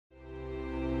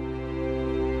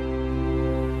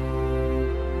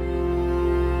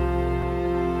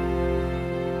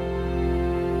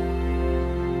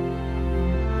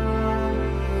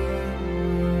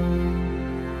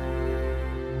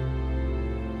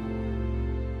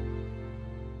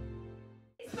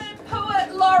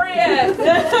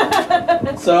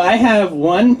So I have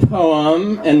one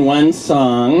poem and one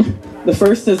song. The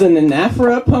first is an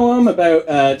anaphora poem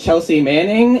about Chelsea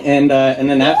Manning, and an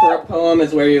anaphora poem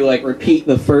is where you like repeat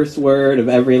the first word of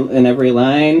every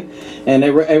line. And I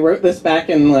wrote this back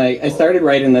in I started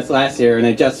writing this last year, and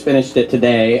I just finished it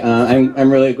today.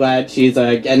 I'm really glad she's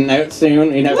getting out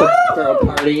soon. You know, to throw a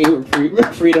party,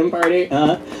 freedom party.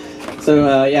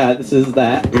 So yeah, this is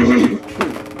that.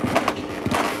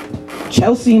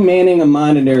 Chelsea Manning a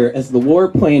monitor as the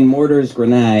warplane mortars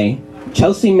Grenai.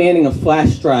 Chelsea Manning a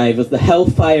flash drive as the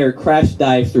Hellfire crash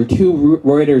dives through two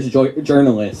Reuters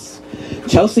journalists.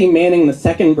 Chelsea Manning the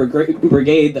 2nd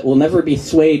Brigade that will never be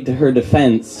swayed to her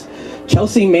defense.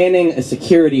 Chelsea Manning a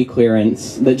security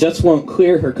clearance that just won't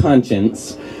clear her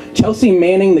conscience. Chelsea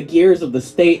Manning the gears of the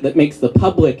state that makes the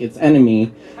public its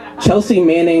enemy. Chelsea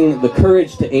Manning the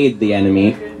courage to aid the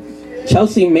enemy.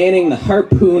 Chelsea Manning the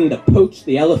harpoon to poach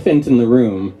the elephant in the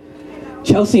room.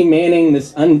 Chelsea Manning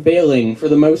this unveiling for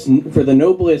the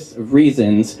noblest of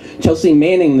reasons. Chelsea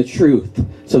Manning the truth,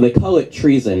 so they call it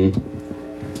treason.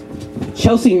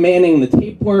 Chelsea Manning the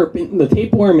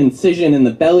tapeworm incision in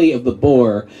the belly of the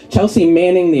boar. Chelsea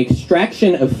Manning the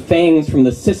extraction of fangs from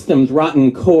the system's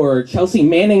rotten core. Chelsea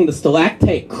Manning the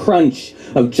stalactite crunch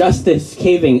of justice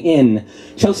caving in.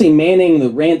 Chelsea Manning the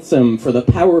ransom for the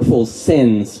powerful's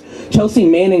sins. Chelsea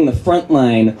Manning the front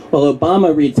line while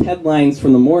Obama reads headlines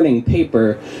from the morning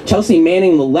paper. Chelsea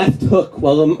Manning the left hook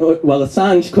while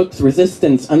Assange cooks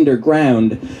resistance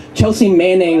underground. Chelsea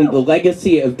Manning the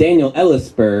legacy of Daniel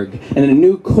Ellisberg and a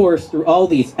new course through all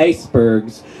these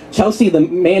icebergs. Chelsea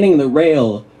Manning the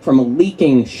rail from a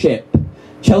leaking ship.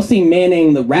 Chelsea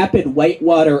Manning the rapid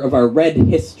whitewater of our red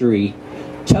history.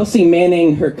 Chelsea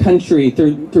Manning her country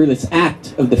through this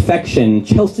act of defection.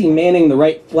 Chelsea Manning the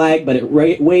right flag, but it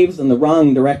waves in the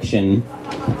wrong direction.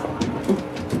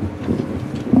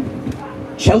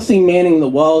 Chelsea Manning the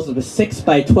walls of a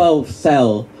 6x12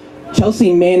 cell.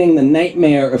 Chelsea Manning the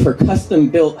nightmare of her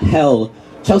custom-built hell.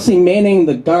 Chelsea Manning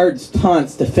the guards'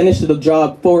 taunts to finish the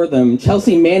job for them.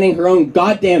 Chelsea Manning her own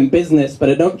goddamn business, but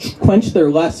it don't quench their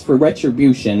lust for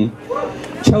retribution.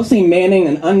 Chelsea Manning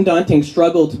an undaunting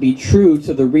struggle to be true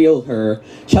to the real her.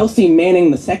 Chelsea Manning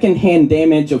the second-hand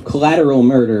damage of collateral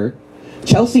murder.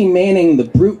 Chelsea Manning the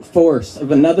brute force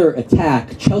of another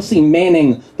attack. Chelsea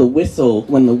Manning the whistle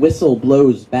when the whistle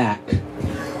blows back.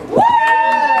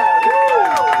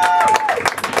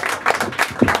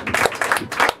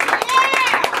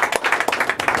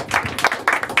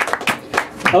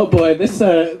 Oh boy, this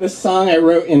song I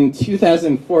wrote in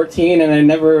 2014, and I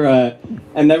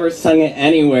never sung it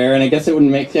anywhere, and I guess it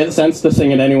wouldn't make sense to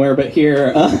sing it anywhere but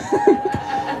here.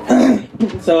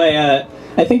 So I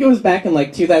think it was back in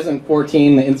like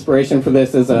 2014. The inspiration for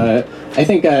this is I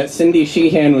think Cindy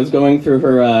Sheehan was going through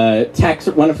her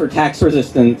one of her tax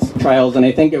resistance trials, and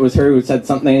I think it was her who said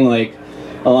something like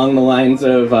along the lines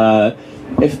of.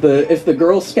 If the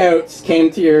Girl Scouts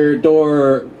came to your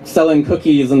door selling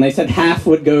cookies and they said half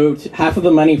of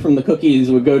the money from the cookies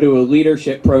would go to a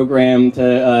leadership program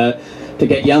to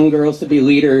get young girls to be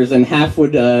leaders, and half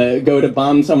would go to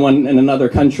bomb someone in another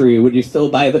country, would you still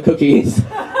buy the cookies?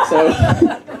 So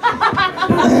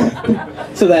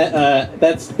so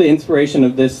that's the inspiration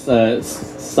of this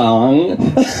song.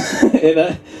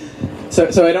 So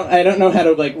I don't know how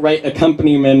to like write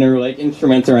accompaniment or like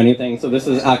instruments or anything. So this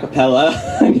is a cappella.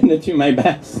 I'm gonna do my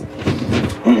best.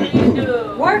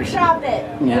 Workshop it.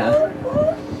 Yeah.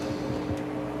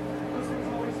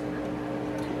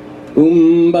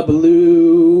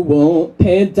 Babaloo won't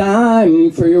pay a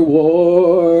dime for your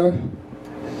war.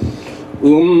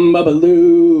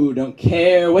 Babaloo don't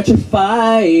care what you're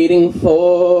fighting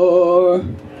for.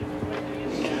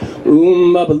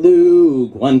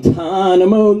 Babaloo,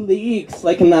 Guantanamo leaks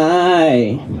like an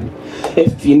eye.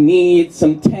 If you need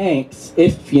some tanks,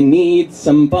 if you need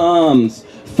some bombs,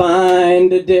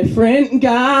 find a different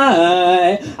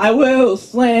guy. I will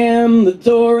slam the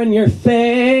door in your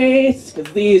face,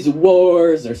 'cause these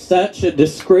wars are such a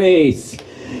disgrace.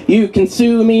 You can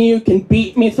sue me, you can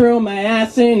beat me, throw my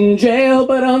ass in jail,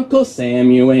 but Uncle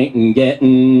Sam, you ain't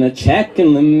getting a check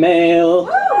in the mail.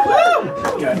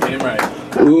 Goddamn right.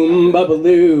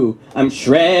 Babaloo, I'm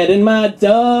shredding my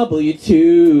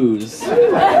W-2s.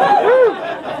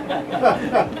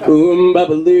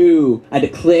 Babaloo, I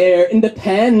declare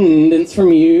independence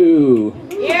from you.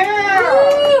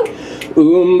 Yeah!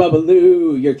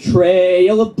 Babaloo, your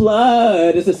trail of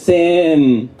blood is a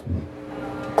sin.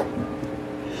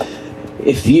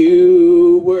 If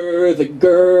you were the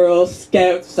Girl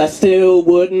Scouts, I still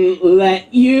wouldn't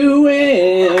let you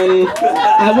in.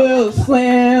 I will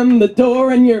slam the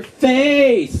door in your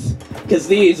face, 'Cause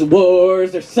these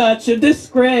wars are such a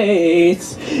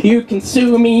disgrace. You can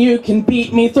sue me, you can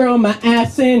beat me, throw my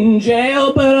ass in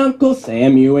jail, but Uncle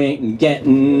Sam, you ain't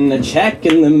getting a check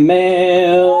in the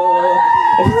mail.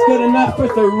 If it's good enough for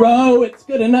Thoreau, it's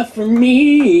good enough for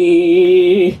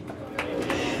me.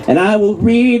 And I will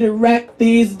redirect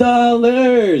these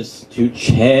dollars to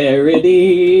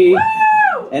charity.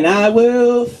 And I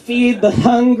will feed the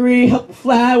hungry, help the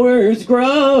flowers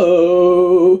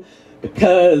grow.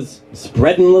 Because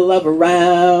spreading the love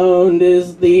around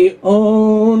is the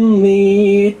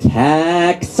only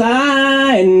tax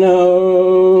I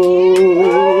know.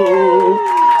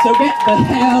 So get the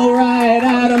hell right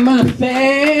out of my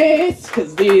face,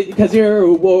 cause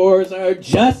your wars are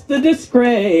just a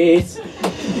disgrace.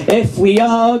 If we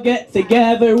all get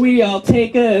together, we all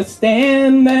take a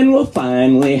stand, then we'll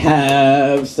finally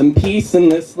have some peace in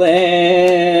this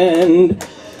land.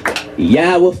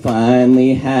 Yeah, we'll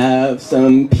finally have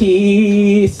some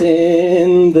peace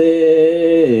in the